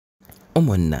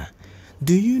Omonna,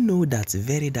 do you know that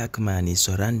Verydarkman is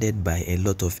surrounded by a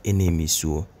lot of enemies?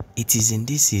 So it is in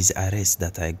this his arrest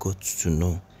that I got to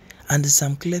know. And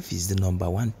Samklef is the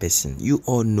 #1 person. You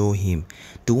all know him.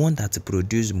 The one that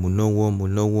produced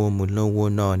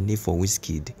Munowo no Need for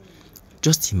Wizkid.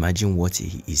 Just imagine what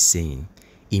he is saying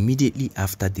immediately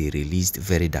after they released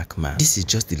Verydarkman. This is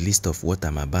just the list of what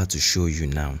I'm about to show you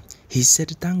now. He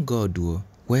said, "Thank God,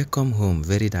 welcome home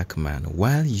Verydarkman.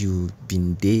 While you've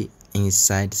been there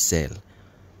inside cell,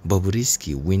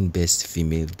 Bobrisky win best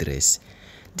female dress."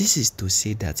 This is to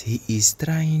say that he is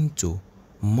trying to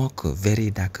mock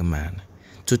Verydarkman,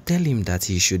 to tell him that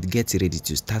he should get ready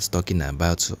to start talking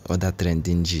about other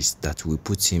trending gists that will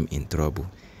put him in trouble.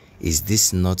 Is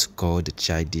this not called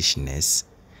childishness?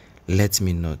 Let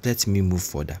me move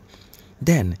further.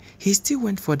 Then he still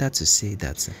went further to say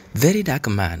that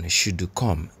Verydarkman should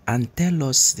come and tell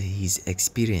us his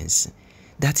experience,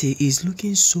 that he is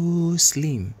looking so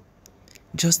slim.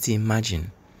 Just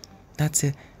imagine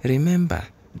that. Remember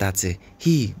that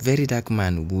he,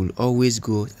 Verydarkman, will always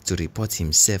go to report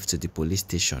himself to the police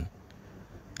station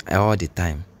all the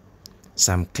time.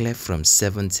 Samklef from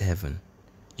 7th heaven,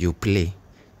 you play.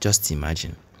 Just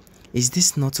imagine. Is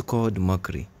this not called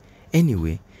mockery?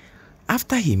 Anyway,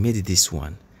 after he made this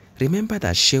one, remember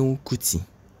that Seun Kuti,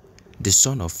 the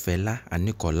son of Fela and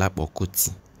Nikolabo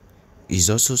Kuti, is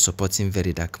also supporting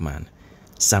Verydarkman.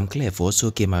 Samklef also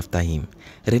came after him.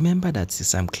 Remember that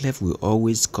Samklef will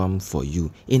always come for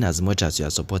you in as much as you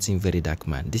are supporting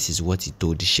Verydarkman. This is what he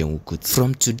told Seun Kuti.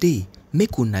 From today,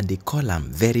 make una dey call him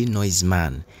very noise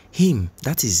man. Him,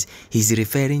 that is, he's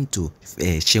referring to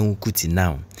Seun Kuti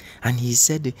now. And he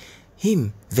said,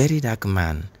 him,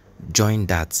 Verydarkman, join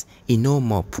that no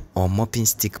mop or mopping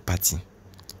stick party.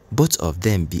 Both of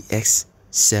them be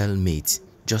ex-cellmates.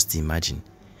 Just imagine.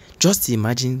 Just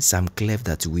imagine Samklef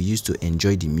that we used to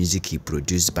enjoy the music he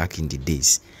produced back in the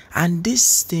days. And this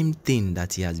same thing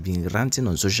that he has been ranting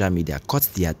on social media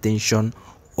caught the attention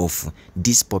of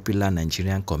this popular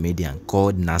Nigerian comedian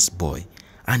called Nasboy.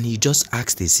 And he just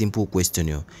asked a simple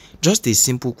question. Just a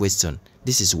simple question.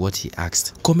 This is what he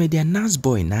asked. Comedian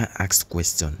Nasboy now asked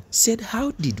question. Said,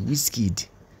 how did Wizkid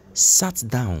sat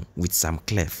down with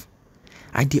Samklef?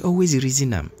 I dey always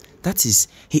reason him. That is,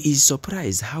 he is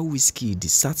surprised how Wizkid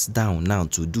sat down now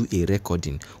to do a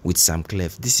recording with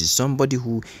Samklef. This is somebody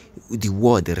who the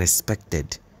world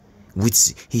respected,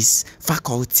 with his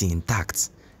faculty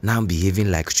intact, now behaving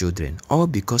like children. All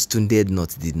because Tunde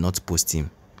did not post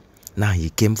him. Now he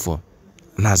came for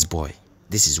Nasboy.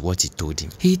 This is what he told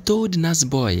him. He told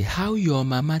Nasboy, how your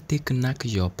mama take knack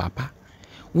your papa?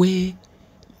 Where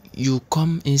you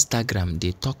come Instagram,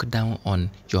 they talk down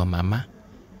on your mama.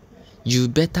 You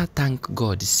better thank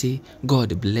God, say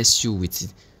God bless you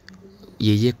with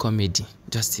Yeye comedy.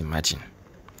 Just imagine.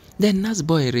 Then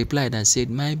Nasboy replied and said,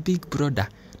 my big brother,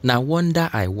 now wonder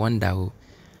I wonder. Oh.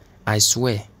 I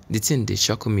swear, the thing they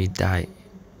shock me die.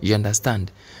 You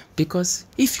understand? Because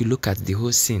if you look at the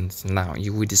whole scene now,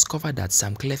 you will discover that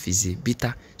Samklef is a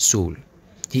bitter soul.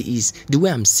 He is, the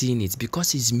way I'm seeing it,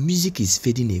 because his music is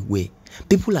fading away.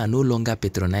 People are no longer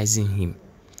patronizing him.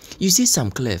 You see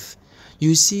Samklef,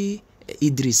 you see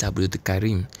Idris Abdul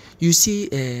Karim, you see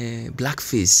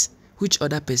Blackface, which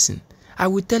other person? I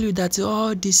will tell you that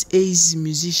all these ace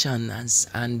musicians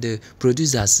and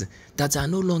producers that are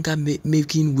no longer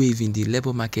making wave in the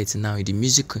labor market now, in the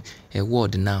music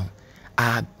world now,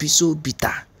 are so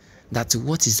bitter that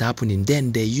what is happening.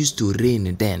 Then they used to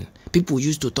reign then. People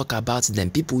used to talk about them.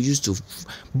 People used to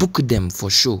book them for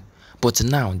show. But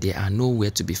now they are nowhere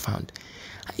to be found.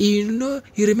 You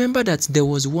remember that there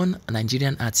was one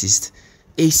Nigerian artist,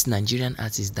 ace Nigerian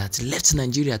artist, that left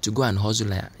Nigeria to go and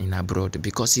hustle in abroad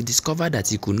because he discovered that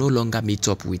he could no longer meet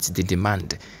up with the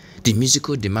demand, the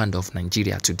musical demand of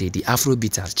Nigeria today. The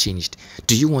Afrobeat has changed.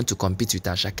 Do you want to compete with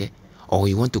Ashake? Or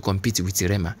you want to compete with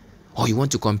Rema? Or you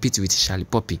want to compete with Charlie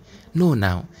Poppy? No,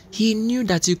 now. He knew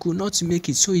that he could not make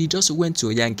it, so he just went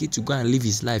to Yankee to go and live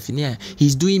his life. Yeah,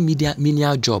 he's doing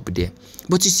menial job there.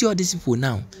 But you see all these people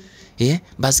now, yeah,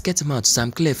 Basketmouth,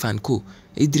 Samklef and co,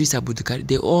 Idris Abudukari,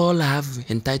 they all have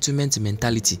entitlement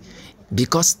mentality.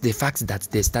 Because the fact that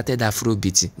they started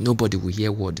Afrobeat, nobody will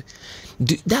hear word.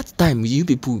 That time, you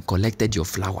people collected your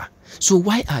flower. So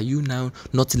why are you now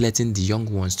not letting the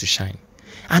young ones to shine?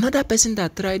 Another person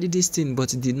that tried this thing but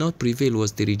did not prevail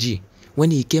was Terigi.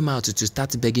 When he came out to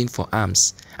start begging for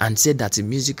arms and said that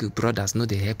music brothers know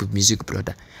they help music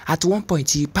brother. At one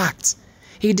point he packed.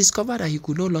 He discovered that he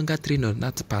could no longer train on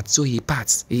that part, so he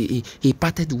parted. He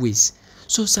parted ways.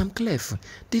 So Samklef,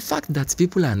 the fact that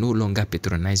people are no longer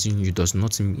patronizing you does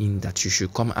not mean that you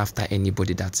should come after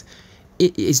anybody that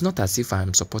it's not as if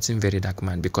I'm supporting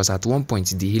Verydarkman, because at one point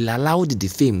he allowed the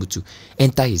fame to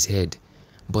enter his head.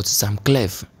 But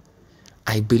Samklef,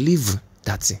 I believe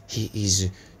that he is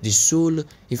the sole,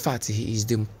 in fact, he is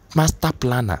the master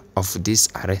planner of this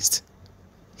arrest.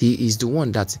 He is the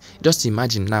one that, just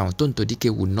imagine now, Tonto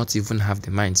Dike would not even have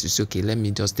the mind to say, okay, let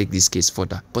me just take this case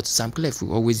further. But Samklef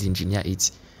will always engineer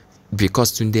it,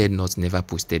 because Tunde Ednut never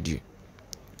posted you.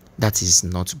 That is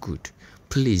not good.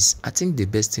 Please, I think the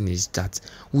best thing is that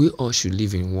we all should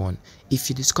live in one. If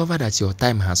you discover that your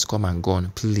time has come and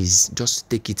gone, please just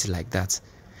take it like that.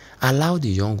 Allow the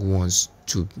young ones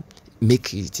to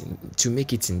make it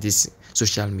in this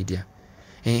social media.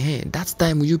 That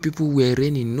time you people were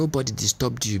reigning, nobody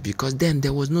disturbed you, because then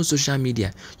there was no social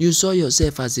media. You saw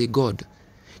yourself as a god.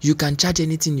 You can charge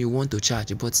anything you want to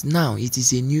charge, but now it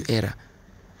is a new era.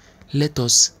 Let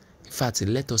us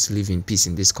live in peace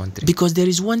in this country. Because there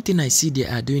is one thing I see they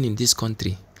are doing in this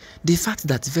country. The fact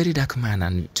that Verydarkman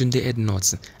and Tunde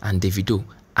Ednut and Davido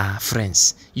are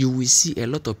friends, you will see a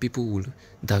lot of people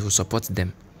that will support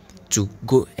them to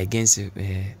go against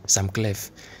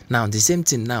Samklef. Now, the same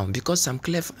thing now, because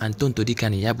Samklef and Tonto Dike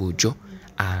and Yabujo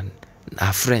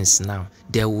are friends now,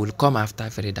 they will come after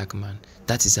Verydarkman.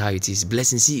 That is how it is.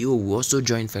 Blessing CEO will also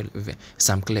join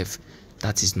Samklef.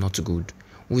 That is not good.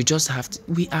 We just have to,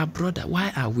 we are brother.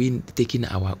 Why are we taking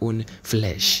our own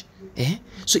flesh?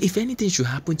 So if anything should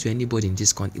happen to anybody in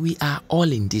this country, we are all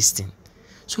in this thing.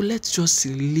 So let's just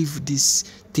leave this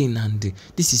thing, and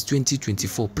this is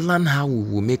 2024. Plan how we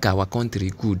will make our country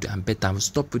good and better.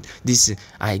 Stop with this.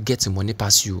 I get money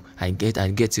pass you. I get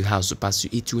a house pass you.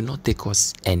 It will not take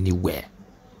us anywhere.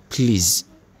 Please.